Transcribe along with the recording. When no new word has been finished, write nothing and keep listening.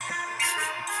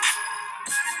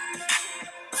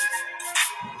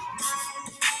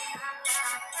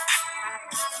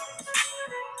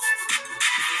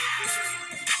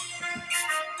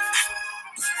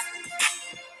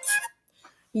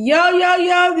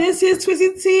Yo, this is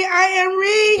Twisty T. I am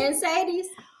Reed. And Sadie's.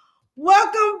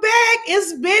 Welcome back.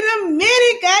 It's been a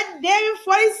minute, goddamn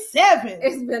 47.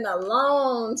 It's been a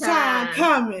long time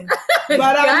coming.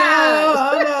 But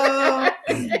I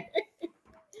know.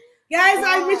 Guys,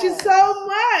 I miss you so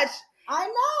much. I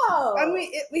know. I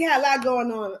mean, we had a lot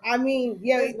going on. I mean,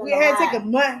 we had to take a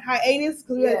month hiatus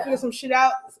because we had to figure some shit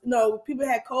out. No, people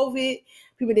had COVID.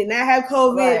 People did not have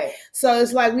COVID. Right. So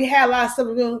it's like we had a lot of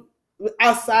stuff doing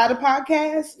outside the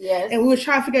podcast. Yes. And we were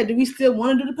trying to figure out, do we still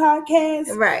want to do the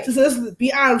podcast? Right. So let's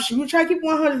be honest. We were trying to keep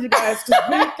 100, you guys,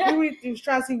 because we was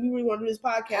trying to see if we really want to do this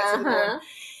podcast.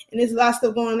 And there's a lot of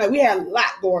stuff going on. Like, we had a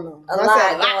lot going on. A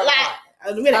lot.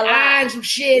 We had to iron some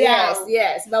shit out.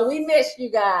 Yes. But we missed you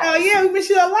guys. Oh, yeah, we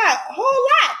missed you a lot. A whole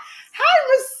lot. Hi,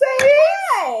 Mercedes.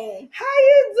 Hey. How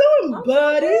you doing,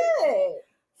 buddy? Good.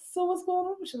 So what's going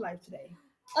on with your life today?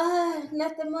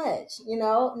 Nothing much.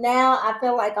 Now I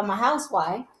feel like I'm a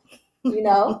housewife. I've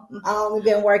only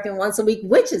been working once a week,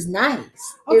 which is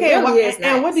nice. Okay, it really is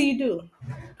nice. And what do you do?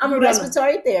 I'm a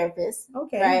respiratory therapist.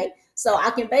 Okay. Right. So I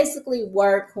can basically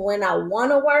work when I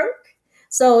want to work.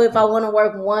 So if I want to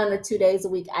work 1 or 2 days a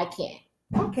week, I can.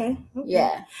 Okay.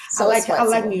 Yeah. So I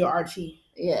like when you're RT.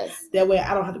 Yes. That way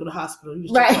I don't have to go to the hospital.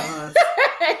 Right. I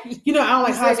don't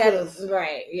like hospitals.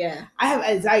 Right. Yeah. I have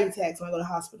anxiety attacks when I go to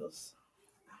hospitals.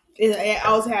 It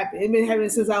always happened. It's been happening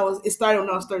since it started when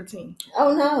I was 13.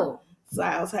 Oh no. So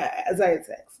I always had anxiety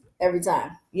attacks. Every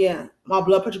time. Yeah. My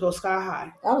blood pressure goes sky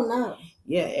high. Oh no.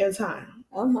 Yeah, every time.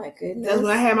 Oh my goodness. That's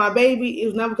when I had my baby. It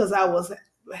was not because I was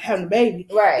having a baby.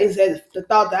 Right. It's the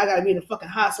thought that I gotta be in the fucking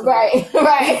hospital. Right.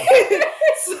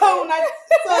 So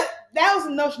that was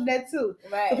a notion that too.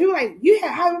 Right. So people like, you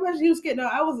had high blood pressure, you was getting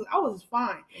I was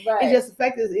fine. Right. It's just the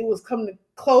fact that it was coming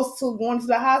close to going to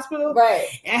the hospital. Right.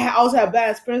 And I also had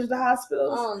bad experience with the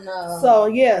hospitals. Oh no. So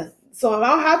yeah. So if I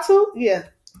don't have to, yeah.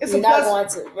 It's You're a plus. Not going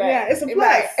to. Right. Yeah, it's a plus.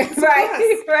 Right. It's a right.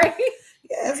 plus. Right.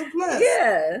 Yeah, it's a plus.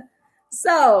 Yeah.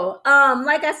 So,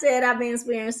 like I said, I've been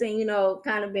experiencing,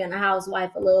 kind of being a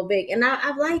housewife a little bit, and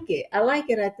I like it. I like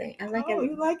it. I think I like it.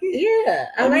 You like it? Yeah,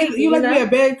 I like it. You like to be a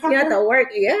bad couple? You have to work.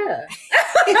 Yeah.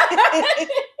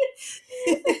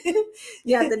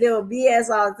 You have to deal with BS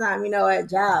all the time, at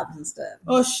jobs and stuff.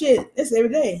 Oh shit, it's every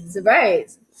day. It's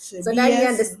right. Shit, so BS. now you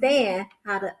understand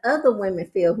how the other women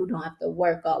feel who don't have to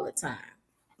work all the time.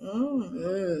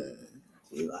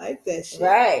 You like that shit,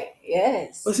 right?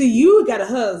 Yes. But see, you got a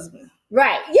husband.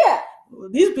 Right, yeah. Well,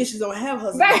 these bitches don't have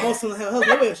husbands. Right. Most of them have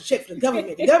husbands. They wait to check for the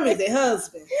government. The government's their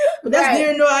husband. But that's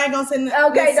near no. I ain't gonna say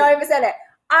nothing. Okay, don't even say that.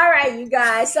 All right, you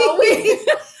guys. So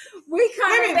we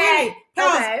coming back.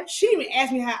 Okay. She even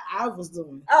asked me how I was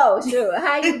doing. Oh, sure.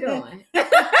 How you doing?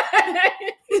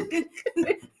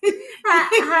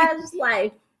 How's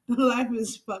life? Life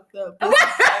is fucked up.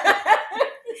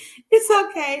 It's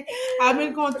okay. I've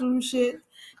been going through shit.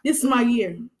 This is my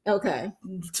year. Okay.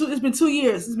 It's been 2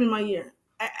 years. It's been my year.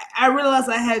 I realized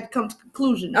I had come to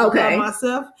conclusion about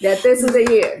myself. That this is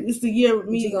the year. It's the year with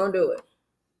me. You gonna do it?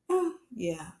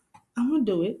 Yeah. I'm gonna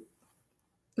do it.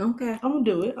 Okay. I'm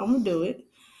gonna do it.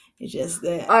 It's just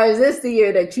that. Or is this the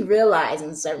year that you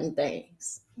realizing certain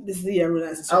things? This is the year I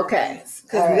realizing certain things.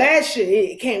 Because last year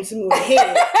it came to me with a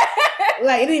head.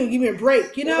 Like, it didn't even give me a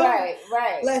break, Right.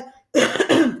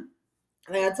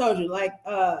 Like I told you,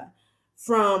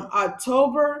 from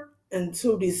October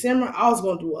until December, I was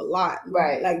going through a lot.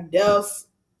 Right. Like deaths.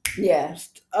 Yeah.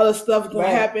 Other stuff was going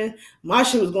to happen. My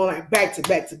shit was going back to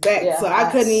back to back. Yeah, so I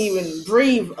couldn't even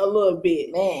breathe a little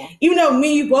bit. Man. Even though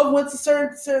me and you both went to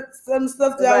certain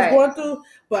stuff that I was going through,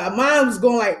 but mine was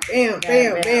going bam,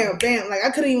 bam, bam, bam. Like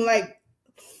I couldn't even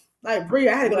breathe.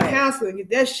 I had to go to counseling and get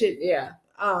that shit. Yeah.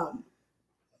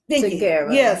 Thinking.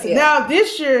 So now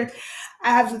this year, I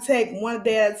have to take one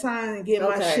day at a time and get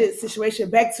my shit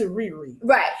situation back to Riri.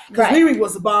 Right. Because Riri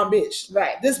was a bomb bitch.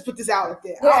 Right. Put this out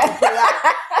there.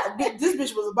 Right. This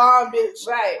bitch was a bomb bitch.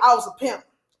 Right. I was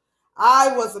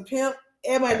a pimp.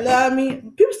 Everybody loved me.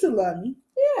 People still love me.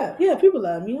 Yeah. Yeah, people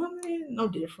love me. I mean, no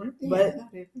different. But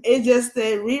it's just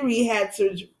that Riri had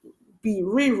to be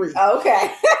Riri.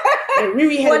 Okay. And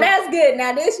Riri had that's good.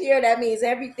 Now this year, that means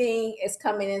everything is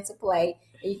coming into play.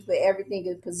 And you put everything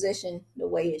in position the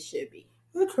way it should be.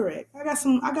 You're correct. I got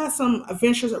some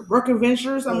adventures, work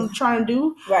adventures I'm trying to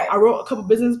do. Right. I wrote a couple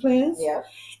business plans. Yeah.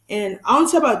 And I only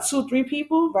tell about 2 or 3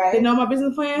 people that know my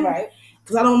business plan. Right.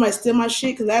 Because I don't want to steal my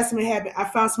shit. Because last time it happened, I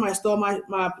found somebody stole my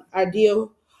idea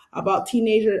about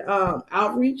teenager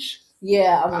outreach.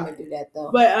 Yeah, I want to do that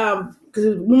though. But because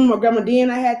remember my grandma D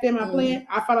and I had that in my plan.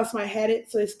 I found out somebody had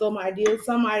it, so they stole my idea. But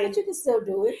you can still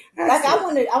do it.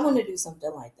 I want to do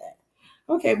something like that.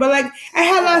 Okay, but like I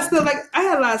had a lot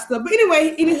of stuff. But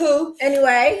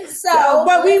anyway, so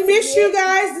but we miss you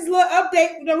guys. This little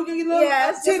update. We're gonna get a little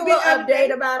just a little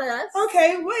update about us.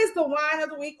 Okay, what is the wine of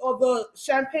the week or the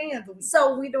champagne of the week?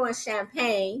 So we're doing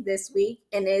champagne this week,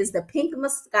 and it's the Pink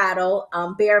Moscato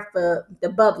Barefoot, the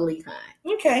bubbly kind.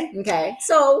 Okay.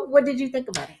 So what did you think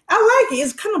about it? I like it.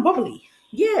 It's kind of bubbly.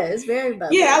 Yeah, it's very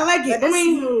bubbly. Yeah, I like it. But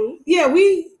smooth.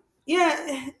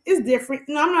 Yeah, it's different.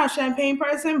 No, I'm not a champagne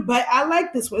person, but I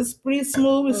like this one. It's pretty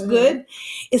smooth. It's good.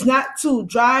 It's not too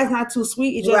dry. It's not too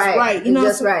sweet. It's just right. You know,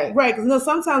 just right. Right, because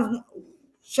sometimes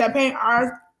champagne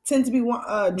tend to be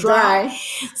dry.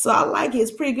 So I like it.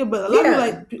 It's pretty good, but a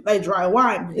lot of people like dry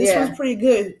wine. But this one's pretty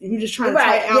good. If you're just trying to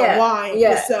try out wine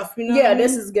yourself, you know. Yeah,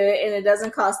 this is good, and it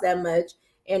doesn't cost that much.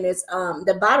 And it's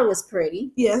the bottle is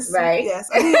pretty. Yes. Right. Yes.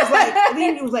 I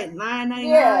think it was like $9.99.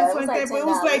 Yeah, something like that. But it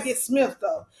was like at Smith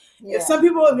though. Yeah. If some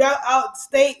people, if y'all out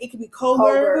state, it could be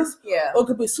Kohlberg's. Yeah. Or it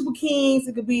could be Super Kings.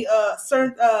 It could be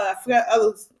certain I forgot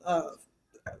others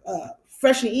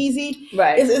Fresh and Easy.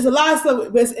 Right. It's a lot of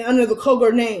stuff, but it's under the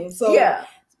Kohlberg name. So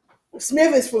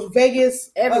Smith is from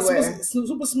Vegas. Everywhere.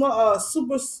 Super small.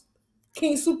 Super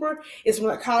King Super is from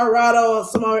like Colorado or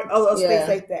some other states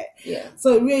like that. Yeah.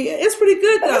 So really, it's pretty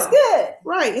good though. It's good.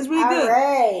 Right. It's really good. All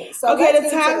right. So okay, the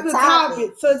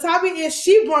topic. So the topic is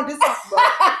she brought this up, bro.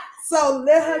 So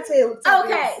let her tell you.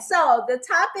 Okay. So the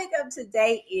topic of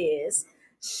today is: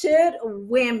 should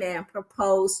women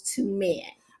propose to men?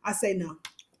 I say no.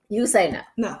 You say no.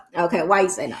 No. Okay. Why you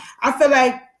say no? I feel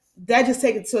like that just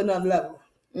take it to another level.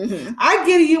 Mm-hmm. I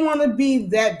get it. You want to be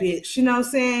that bitch. You know what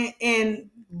I'm saying?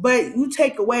 But you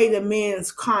take away the man's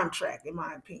contract, in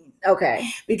my opinion. Okay.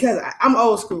 Because I'm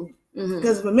old school. Mm-hmm.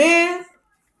 Because if a man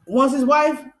wants his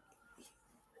wife,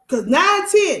 because 9 out of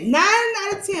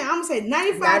 10, I'm going to say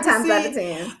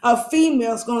 95% of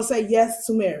females going to say yes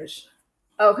to marriage.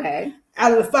 Okay.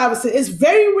 Out of the 5%. It's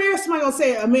very rare somebody going to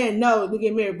say a man no to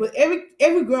get married. But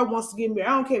every girl wants to get married.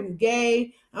 I don't care if you're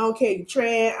gay. I don't care if you're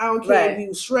trans. I don't care if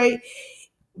you're straight.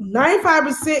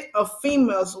 95% of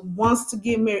females wants to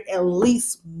get married at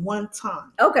least one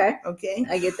time. Okay.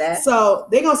 I get that. So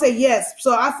they're going to say yes.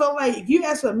 So I feel like if you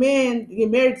ask a man to get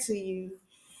married to you,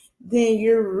 then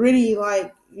you're really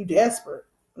like, you're desperate.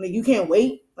 Like you can't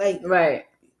wait. Like, right.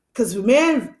 Because a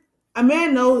man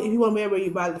knows if he want to marry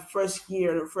you by the first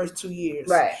year or the first 2 years.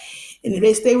 Right. And if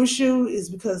they stay with you, it's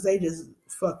because they just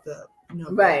fucked up. You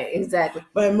know? Right, exactly.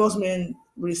 But most men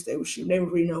really stay with you. They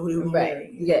really know who they want to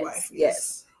marry. Yes.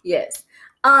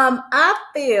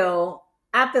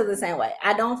 I feel the same way.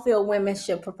 I don't feel women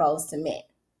should propose to men,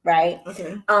 right?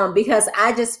 Okay. Because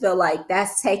I just feel like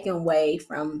that's taken away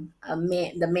from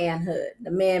the manhood,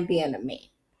 the man being a man.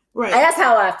 Right. And that's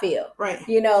how I feel. Right.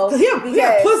 You know, because he's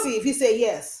a pussy if he say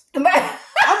yes. I'm gonna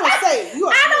say you.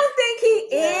 I don't think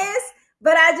he is,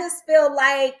 but I just feel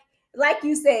like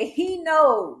you said, he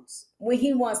knows when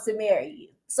he wants to marry you.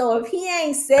 So if he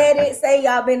ain't said it, say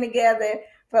y'all been together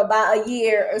for about a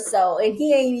year or so, and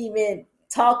he ain't even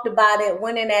talked about it,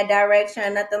 went in that direction, or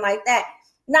nothing like that,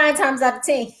 9 times out of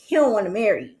 10, he don't want to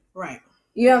marry you. Right.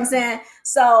 You know what I'm saying?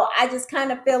 So I just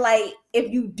kind of feel like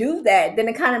if you do that, then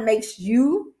it kind of makes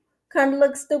you kind of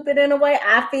look stupid in a way,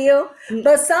 I feel. Mm-hmm.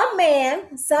 But some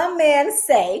men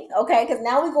say, okay, because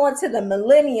now we're going to the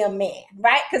millennium man,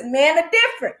 right? Because men are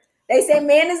different. They say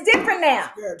man is different now.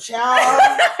 Girl, child.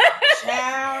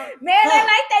 Man ain't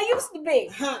like they used to be.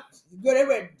 Girl, they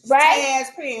wear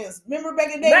ass pants. Remember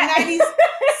back in the day, 90s,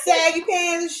 saggy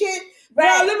pants and shit?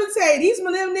 Right. Girl, let me tell you, these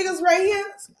millennial niggas right here,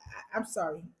 I'm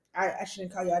sorry. I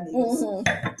shouldn't call y'all niggas.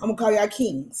 Mm-hmm. I'm going to call y'all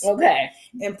kings. Okay.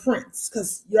 And prince.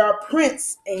 Because y'all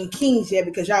prince ain't kings yet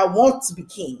because y'all want to be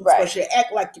kings. Right. But you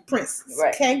act like you're princes.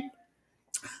 Right. Okay?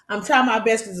 I'm trying my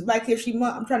best because it's Black History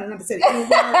Month. I'm trying not to say the N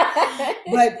word,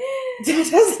 but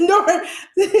just know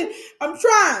I'm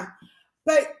trying.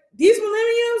 But these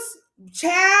millennials,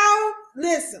 child,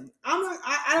 listen.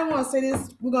 I don't want to say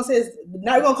this. We're gonna say this.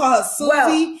 Now we're gonna call her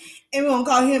Susie, and we're gonna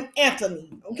call him Anthony.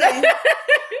 Okay.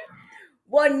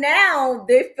 Well, now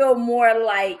they feel more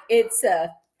like it's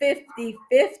a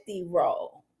 50-50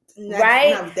 role,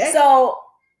 right? So.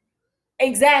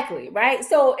 Exactly, right?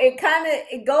 So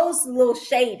it goes a little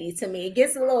shady to me. It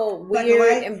gets a little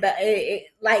weird and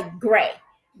like gray.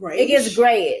 Right. It gets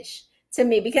grayish to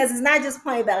me because it's not just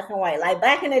plain black and white. Like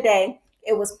back in the day,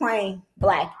 it was plain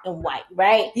black and white,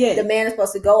 right? Yeah. The man is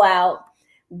supposed to go out,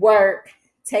 work,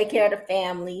 take care of the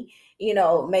family,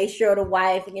 make sure the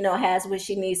wife, has what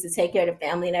she needs to take care of the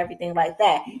family and everything like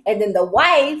that. And then the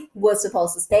wife was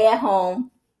supposed to stay at home,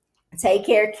 take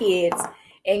care of kids,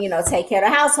 and, take care of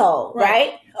the household,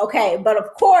 right? Okay. But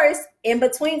of course, in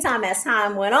between time, as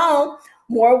time went on,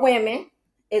 more women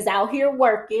is out here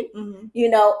working,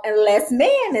 and less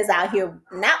man is out here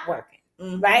not working,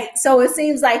 right? So it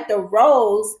seems like the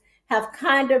roles have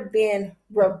kind of been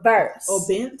reversed.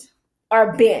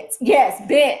 Or bent. Yes,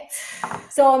 bent.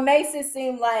 So it makes it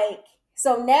seem like,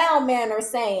 so now men are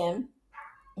saying,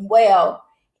 well,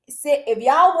 if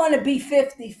y'all want to be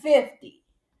 50-50,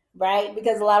 right?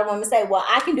 Because a lot of women say, well,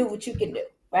 I can do what you can do,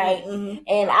 right?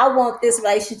 And I want this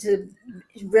relationship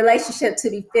to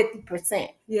be 50%.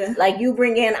 Yeah. Like you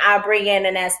bring in, I bring in,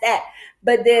 and that's that.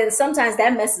 But then sometimes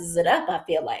that messes it up, I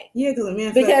feel like. Yeah,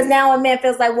 because now a man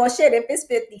feels like, well, shit, if it's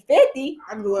 50-50,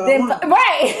 I can do what then I want.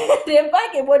 Right. Then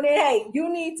fuck it. Well, then, hey,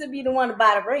 you need to be the one to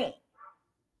buy the ring.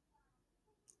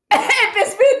 If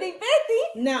it's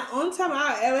 50-50. Now, only time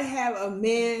I ever have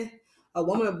a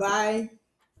woman buy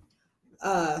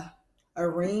a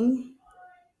ring,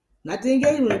 not the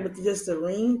engagement ring, but just a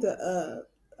ring,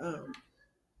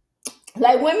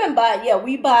 like women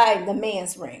we buy the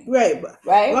man's ring. Right.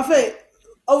 Right. I feel like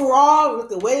overall, with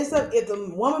the wedding stuff, if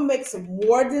the woman makes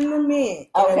more than the man,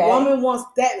 and the woman wants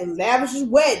that lavish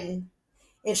wedding,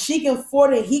 and she can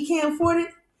afford it and he can't afford it,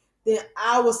 then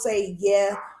I would say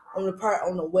on the part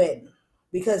on the wedding,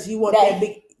 because you want that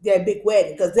big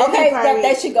wedding. Because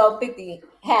they should go 50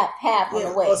 half on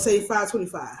the wedding, or say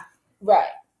 5-25. Right.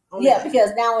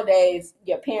 Because nowadays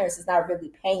your parents is not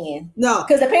really paying. No,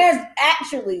 because the parents are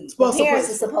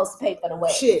supposed to pay for the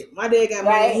wedding. Shit, my dad got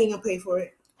money, he gonna pay for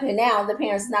it. And now the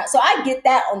parents not. So I get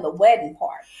that on the wedding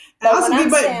part. But on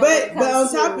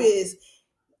top is,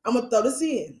 I'm gonna throw this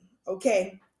in.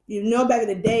 Okay, back in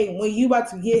the day when you about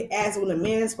to get asked, when a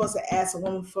man is supposed to ask a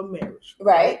woman for marriage,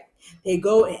 right? They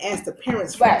go and ask the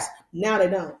parents first. Right. Now they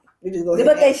don't. They just go ahead.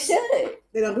 But they should.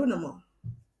 They don't do it no more.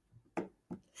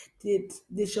 Did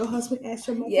your husband ask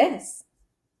your mother?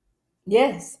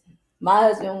 Yes. My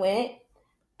husband went.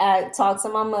 I talked to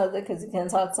my mother because he couldn't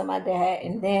talk to my dad.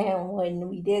 And then when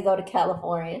we did go to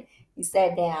California, he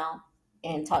sat down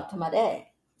and talked to my dad.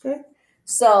 Okay.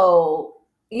 So,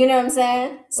 you know what I'm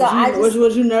saying? So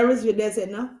was you nervous? Your dad said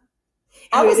no?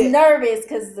 I was nervous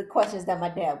because the questions that my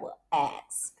dad would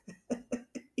ask.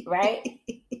 Right?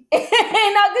 Because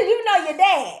your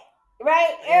dad.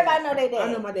 Right? Everybody know their dad.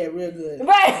 I know my dad real good.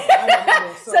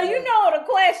 Right. So you know the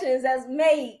questions that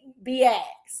may be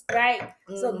asked, right?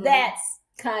 So that's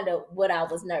kind of what I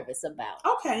was nervous about.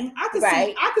 Okay. I can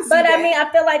see but that. I mean,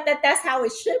 I feel like that's how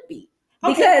it should be.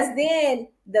 Okay. Because then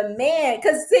the man,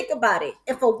 because think about it.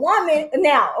 If a woman,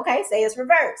 say it's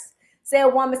reverse. Say a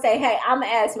woman say, hey, I'm going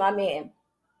to ask my man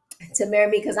to marry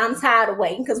me because I'm tired of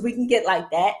waiting, because we can get like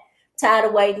that. Tired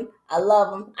of waiting. I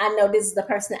love him. I know this is the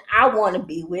person that I want to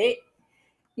be with.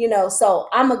 So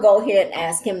I'm going to go ahead and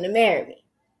ask him to marry me.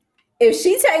 If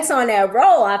she takes on that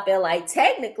role, I feel like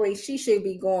technically she should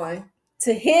be going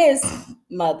to his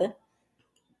mother.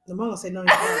 The mom will say no.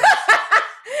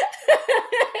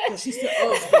 She's still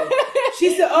old school.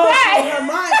 She's still old school. In her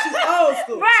mind, she's old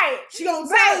school. Right. She gonna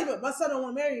tell you, but my son don't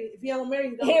want to marry you. If he don't want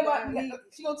to marry you,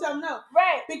 she gonna tell him no.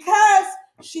 Right. Because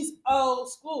she's old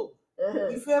school.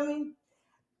 You feel me?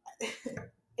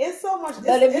 It's so much.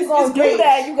 But if you're gonna do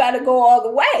that, you got to go all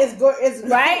the way. It's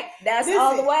right. That's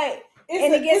all the way,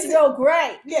 and it gets real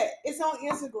great. Yeah, it's on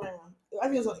Instagram. I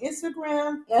think it's on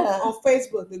Instagram, on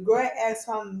Facebook. The girl asked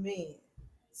her man,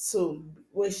 so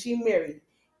when she married,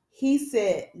 he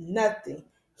said nothing.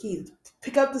 He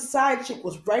picked up the side chick,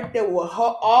 was right there with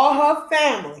all her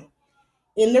family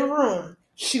in the room.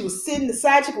 The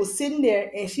side chick was sitting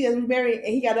there, and she hasn't been married,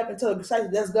 and he got up and told the side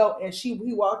chick, let's go, and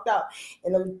he walked out,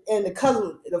 and the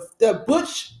cousin, the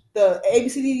Butch, the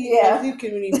ABCD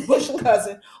community Bush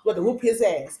cousin, was to whoop his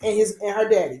ass and her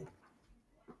daddy.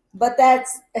 But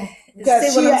that's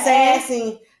because she was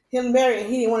asking him married, and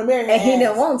he didn't want to marry her, and he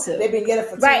didn't want to. They've been together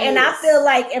for 2 years. And I feel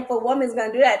like if a woman's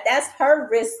gonna do that, that's her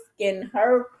risking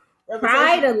her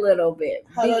pride a little bit.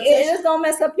 It's gonna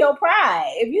mess up your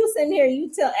pride. If you sitting here,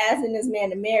 asking this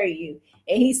man to marry you,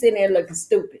 and he's sitting there looking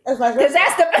stupid. Because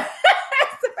that's the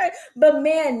but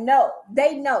men know.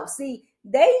 They know. See,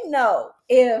 they know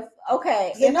if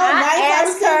I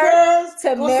ask her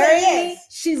to marry me,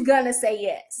 she's gonna say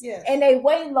yes. Yes. And they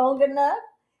wait long enough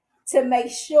to make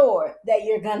sure that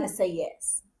you're gonna say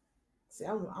yes. See,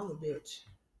 I'm a bitch.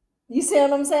 You see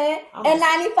what I'm saying? And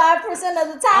 95%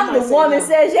 of the time, the woman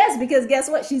says yes, because guess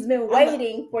what? She's been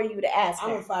waiting for you to ask her.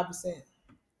 I'm a 5%.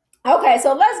 Okay,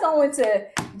 so let's go into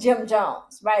Jim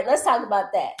Jones, right? Let's talk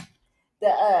about that.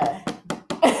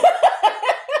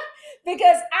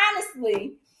 Because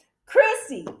honestly,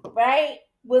 Chrissy, right,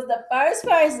 was the first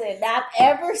person that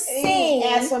I've ever seen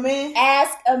ask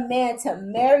a man to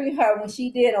marry her when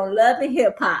she did on Love and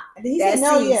Hip Hop. Did he say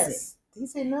no? Yes. Did he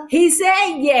say no? He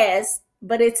said yes.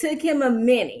 but it took him a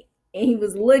minute. And he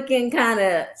was looking kind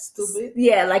of stupid.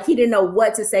 Yeah, like he didn't know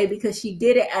what to say because she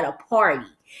did it at a party.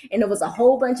 And there was a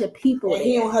whole bunch of people. And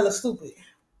he on hella stupid.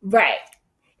 Right.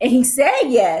 And he said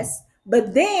yes,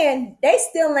 but then they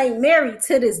still ain't married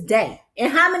to this day.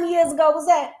 And how many years ago was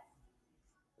that?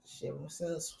 Shit,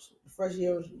 since the first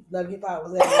year was Love Hip Hop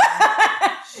was that.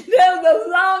 That was a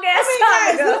long ass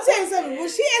time ago. Let me tell you something. When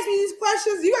she asked me these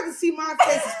questions, you got to see my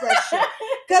face expression.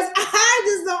 Because I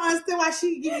just don't understand why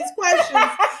she give these questions.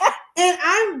 And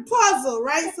I'm puzzled,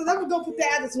 right? So let me go put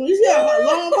that out. So when you see a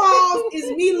long pause, it's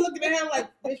me looking at her like,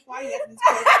 bitch, why you asking these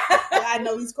questions? Well, I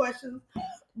know these questions.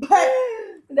 But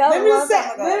let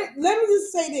me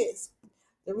just say this.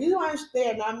 The reason why they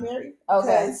are not married,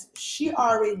 because she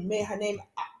already made her name.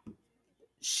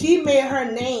 She made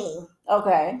her name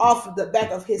off of the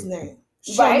back of his name.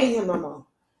 She don't need him no more.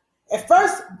 At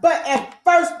first,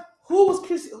 who was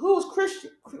Chrissy?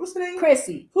 What's the name?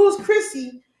 Chrissy. Who was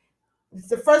Chrissy? It's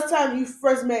the first time you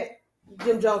first met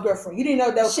Jim Jones' girlfriend. You didn't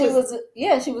know that was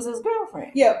she was his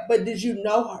girlfriend. Yeah, but did you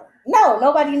know her? No,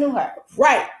 nobody knew her.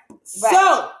 Right.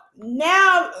 So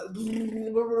now,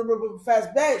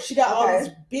 fast back, she got all these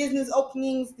business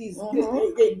openings, these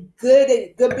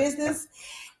good business,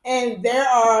 and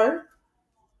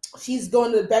she's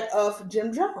going to the back of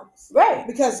Jim Jones. Right.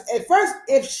 Because at first,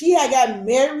 if she had got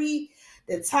married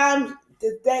the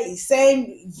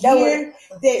same year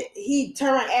that he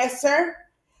turned around and asked her.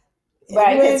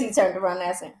 Right, because he turned around and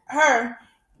asked her,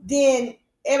 then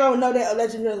everyone would know that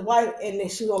allegedly was his wife, and then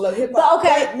she gonna love hip hop.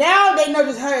 But now they know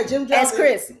just her, Jim Jones, as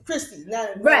Christy.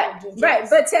 Right.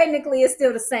 But technically, it's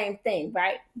still the same thing,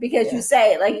 right? Because you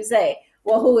say, like you say,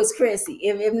 well, who is Chrissy?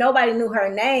 If nobody knew her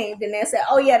name, then they say,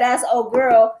 oh yeah, that's old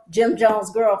girl, Jim Jones'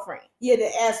 girlfriend. Yeah,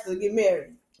 they asked her to get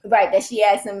married. Right, that she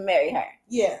asked him to marry her.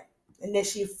 Yeah, and then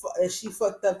she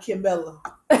fucked up Kim Bella.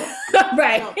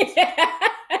 Right.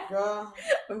 Girl.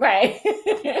 Right.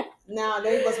 Now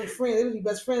they must be friends. They must be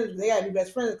best friends. They gotta be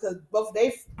best friends because both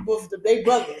they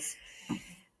brothers.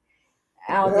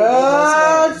 I don't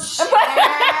think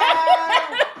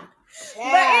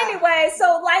they But anyway,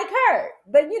 so like her.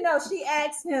 But she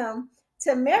asked him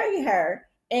to marry her,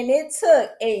 and it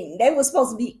took they were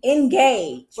supposed to be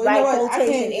engaged, right?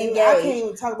 Quotation engaged. I can't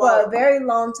even talk about for a very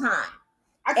long time.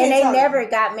 And they never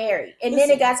got married. And then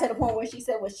it got to the point where she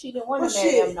said, well, she didn't want to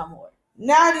marry him no more.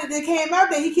 Now that it came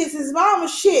out that he kissed his mama,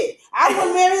 shit, I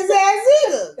wouldn't marry his ass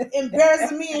either.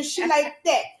 Embarrassing me and shit like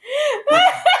that.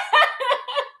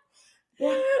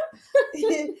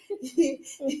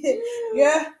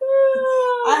 Yeah.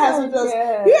 I have some jokes.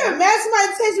 You ever mad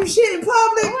somebody say some shit in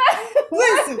public?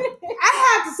 Listen, I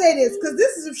have to say this because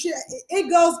this is some shit. It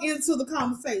goes into the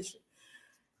conversation.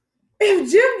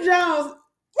 If Jim Jones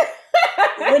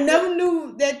we never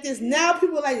knew that this. Now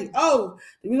people are like, oh,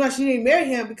 the reason why she didn't marry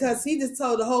him because he just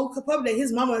told the whole public that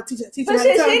his mama teach but she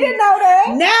didn't know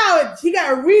that. Now she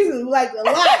got a reason, like a lot.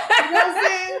 You know what I'm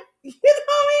saying? You know what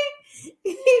I mean?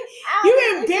 You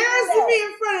embarrassing me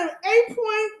in front of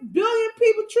 8 billion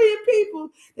people, trillion people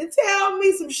to tell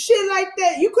me some shit like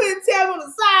that. You couldn't tell me on the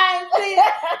side,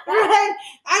 right?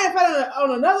 I had found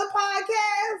on another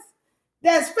podcast.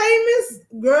 That's famous,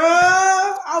 girl.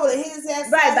 I would have hit his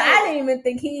ass. Right, but I didn't even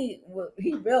think he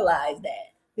realized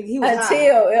that he was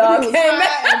until it all came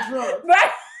out and drunk.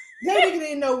 Right, that nigga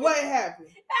didn't know what happened.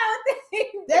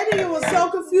 That nigga was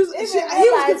so confused. He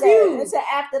was confused until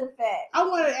after the fact. I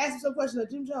wanted to ask him some questions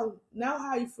like, Jim Jones, now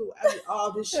how you feel after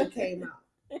all this shit came out?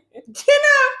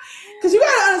 Because you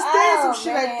gotta understand some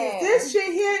shit like this. This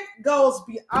shit here goes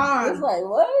beyond. It's like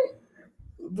what?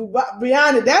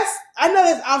 Beyond it, I know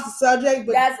that's off the subject,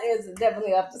 but that is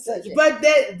definitely off the subject. But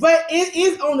it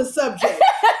is on the subject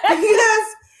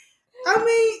because I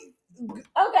mean,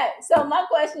 okay. So my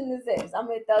question is this: I'm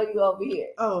gonna throw you over here.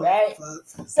 Oh, right.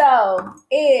 Fuck. So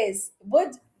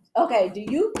okay? Do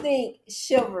you think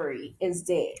chivalry is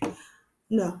dead?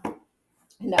 No.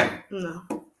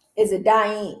 Is it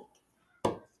dying?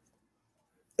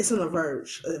 It's on the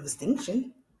verge of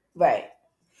extinction. Right.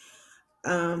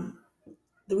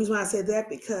 The reason why I say that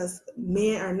because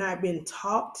men are not being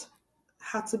taught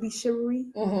how to be chivalry.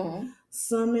 Mm-hmm.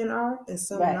 Some men are, and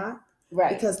some not.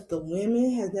 Right. Because the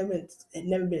women had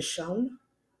never been shown.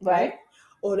 Right.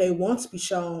 Or they want to be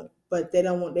shown, but they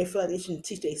don't want. They feel like they shouldn't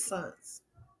teach their sons.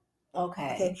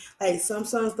 Okay. Like some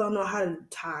sons don't know how to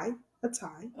tie a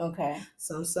tie. Okay.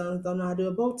 Some sons don't know how to do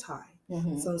a bow tie.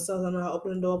 Mm-hmm. Some sons don't know how to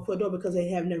open the door and put a door because they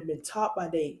have never been taught by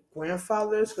their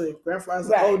grandfathers. Because their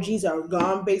grandfathers, OGs are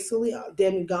gone, basically,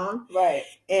 dead and gone. Right.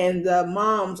 And the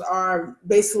moms are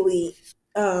basically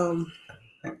not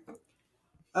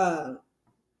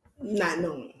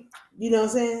knowing. You know what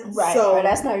I'm saying? Right. So or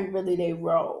that's not really their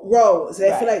role. So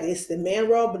they feel like it's the man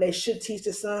role, but they should teach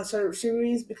the son certain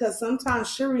chivalries because sometimes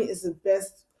chivalry is the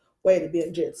best way to be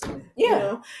a gentleman. Yeah, you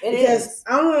know? It because is.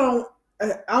 I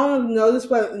don't know this,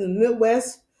 but in the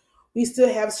Midwest, we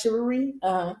still have chivalry,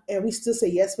 and we still say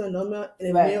yes man, no man.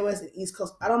 In the Midwest and East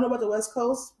Coast, I don't know about the West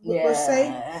Coast. Per se,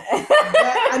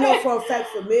 but I know for a fact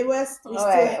for Midwest,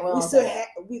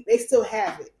 they still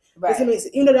have it. Right.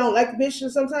 Even though they don't like the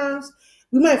bitches sometimes,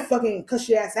 we might fucking cuss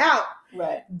your ass out.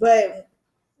 Right. But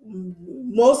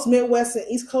most Midwest and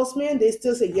East Coast men, they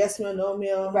still say yes man, no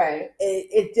man. Right.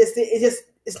 It's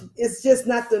just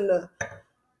not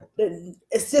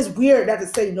it's just weird not to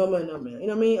say no man, no man. You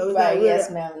know what I mean? It was right.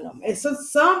 Yes man, no man. And so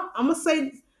I'm gonna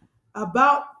say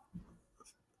about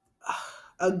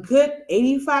a good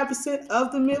 85%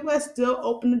 of the Midwest still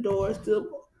open the door,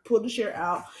 still pull the shirt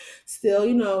out, still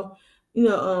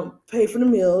pay for the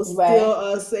meals,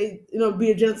 still say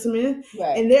be a gentleman.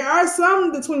 Right. And there are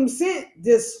some, the 20%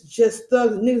 just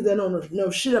thugs and niggas that don't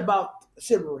know shit about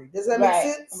chivalry. Does that make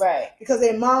sense? Right. Because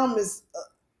their mom is.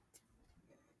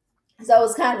 So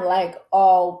it's kind of like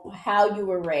all how you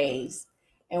were raised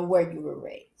and where you were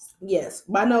raised. Yes,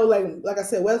 but I know, like I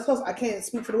said, West Coast. I can't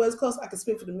speak for the West Coast. I can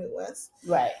speak for the Midwest.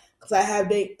 Right. Because I have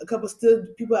dated a couple still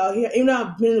people out here. Even though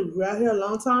I've been around here a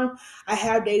long time, I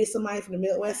have dated somebody from the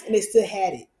Midwest, and they still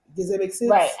had it. Does that make sense?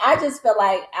 Right. I just feel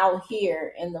like out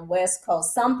here in the West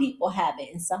Coast, some people have it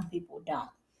and some people don't.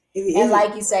 And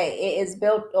like you say, it is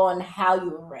built on how you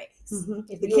were raised. Mm-hmm.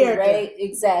 If you were raised,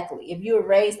 exactly. If you were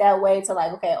raised that way to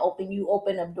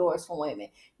open up doors for women.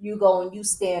 You go and you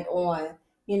stand on,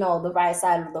 the right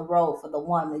side of the road for the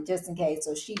woman, just in case,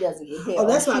 so she doesn't get hit,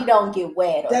 or she don't get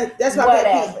wet, or that's my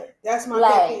whatever. That's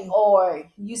my or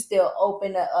you still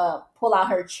open pull out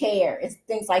her chair and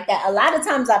things like that. A lot of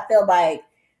times I feel like,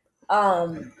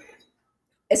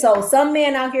 so some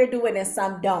men out here do it and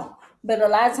some don't. But a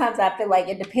lot of times I feel like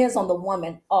it depends on the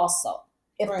woman also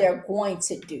if they're going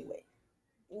to do it.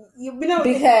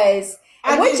 Because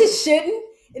it shouldn't,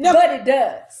 but it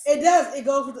does. It does. It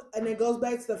goes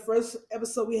back to the first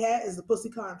episode we had is the pussy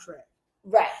contract.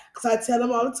 Right. Because I tell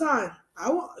them all the time,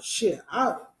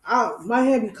 my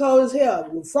hand be cold as hell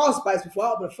with frostbites before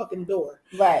I open the fucking door.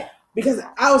 Right. Because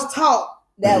I was taught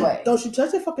that way. Don't you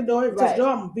touch the fucking door. If you touch the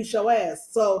door, I'm gonna beat your ass.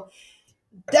 So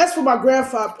that's from my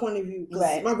grandfather's point of view.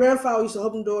 Right. My grandfather used to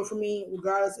open the door for me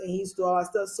regardless, and he used to do all that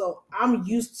stuff. So I'm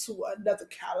used to another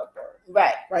caliber.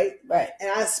 Right. Right? Right. And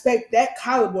I expect that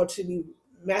caliber to be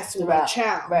mastered with my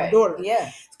child, my daughter. Yeah.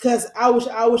 Because I wish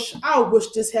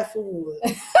this heifer would.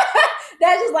 That's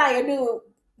just like a dude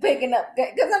picking up,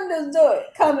 because I'm just doing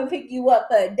come and pick you up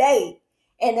for a date,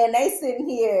 and then they sitting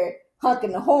here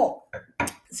honking the horn.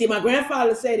 See, my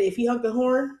grandfather said that if he hunked the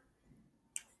horn,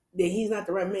 then he's not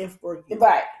the right man for you.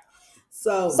 Right.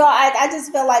 So I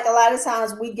just feel like a lot of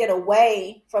times we get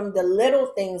away from the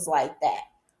little things like that,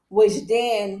 which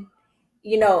then,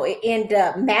 it end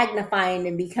up magnifying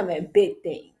and becoming big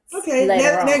things. Okay,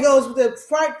 that goes with the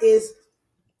part is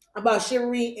about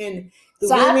chivalry and the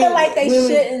so women. I feel like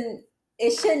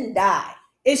it shouldn't die.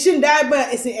 It shouldn't die,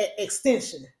 but it's an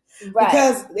extension. Right.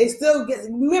 Because they still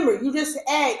remember, you just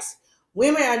asked,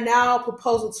 women are now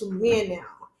proposing to men now.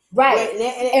 Right.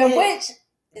 And which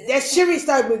that chivalry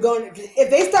started going.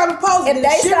 If they start proposing,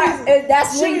 that's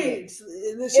chivalry.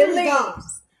 The chivalry gone.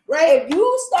 Right.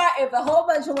 If a whole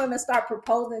bunch of women start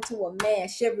proposing to a man,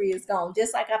 chivalry is gone.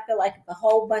 Just like I feel like if a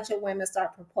whole bunch of women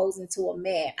start proposing to a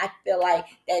man, I feel like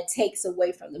that takes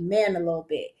away from the man a little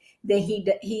bit. Then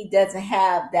he doesn't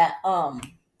have that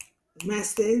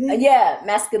masculinity.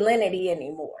 Masculinity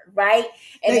anymore, right?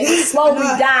 And then it slowly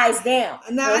dies down.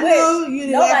 Now I know you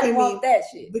didn't nobody wants that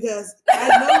shit because I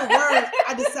know the word.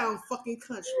 I just sound fucking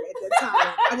country at that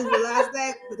time. I just realized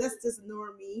that, but that's just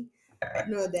ignore me.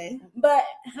 No day. But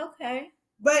okay.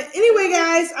 But anyway,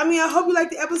 guys, I hope you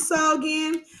like the episode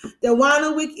again. The wine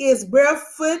of the week is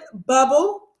Barefoot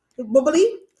Bubbly.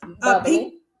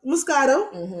 Pink Moscato.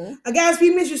 Mm-hmm. Guys,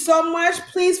 we miss you so much.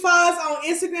 Please follow us on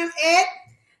Instagram at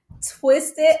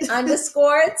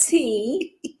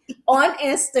Twisted_T on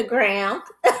Instagram.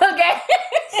 Okay.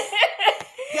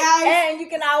 Guys. And you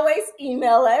can always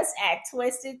email us at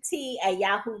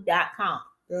twistedT@yahoo.com.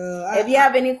 If you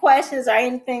have any questions or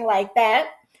anything like that.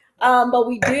 But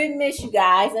we did miss you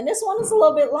guys. And this one is a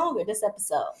little bit longer, this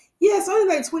episode. Yeah, it's only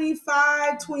like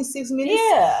 25, 26 minutes.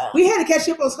 Yeah. We had to catch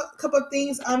up on a couple of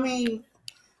things.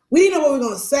 We didn't know what we were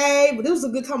going to say, but it was a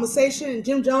good conversation. And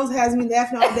Jim Jones has me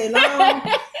laughing all day long.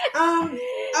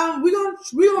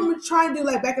 We're gonna try and do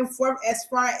like back and forth as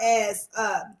far as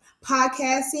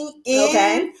podcasting,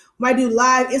 and might do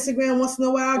live Instagram once in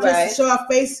a while just to show our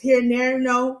face here and there,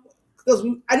 because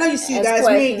I know you see guys.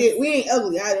 We ain't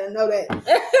ugly. I didn't know that.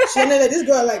 She know that this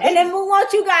girl like. And then we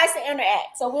want you guys to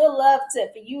interact. So we'll love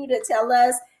for you to tell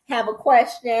us, have a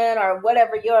question or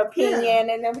whatever your opinion,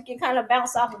 and then we can kind of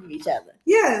bounce off of each other.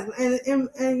 Yeah, and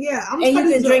yeah, and you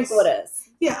can drink with us.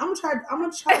 Yeah, I'm gonna try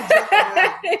to joke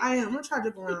around. I am. I'm gonna try to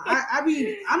joke around.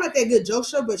 I'm not that good joke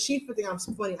show, but she think I'm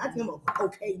funny. I think I'm an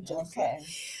okay joke. Okay.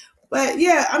 But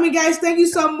yeah, I mean, guys, thank you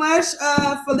so much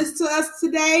for listening to us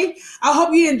today. I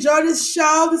hope you enjoyed this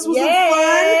show. This was fun.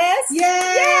 Yay! You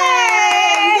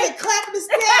get a clap in the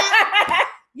step.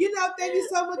 Thank you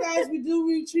so much, guys. We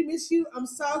really miss you. I'm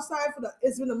so sorry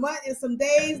it's been a month and some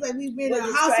days like we've been in a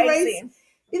house race.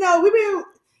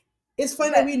 It's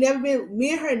funny that me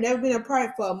and her never been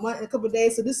apart for a month and a couple of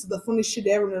days. So this is the funniest shit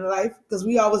ever in our life because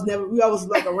we always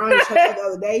like around each other the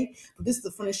other day. But this is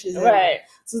the funniest shit ever. Right.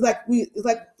 So it's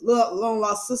like long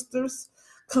lost sisters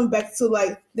come back to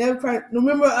like never apart.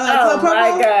 Remember? Oh my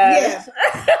God. Yeah.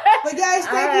 But guys,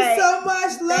 thank you so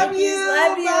much. Love you.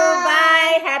 Love you.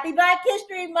 Bye. Happy Black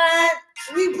History Month.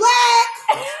 We black.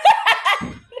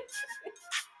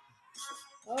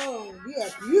 Oh, you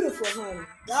are beautiful, honey.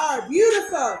 Y'all are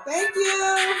beautiful. Thank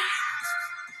you.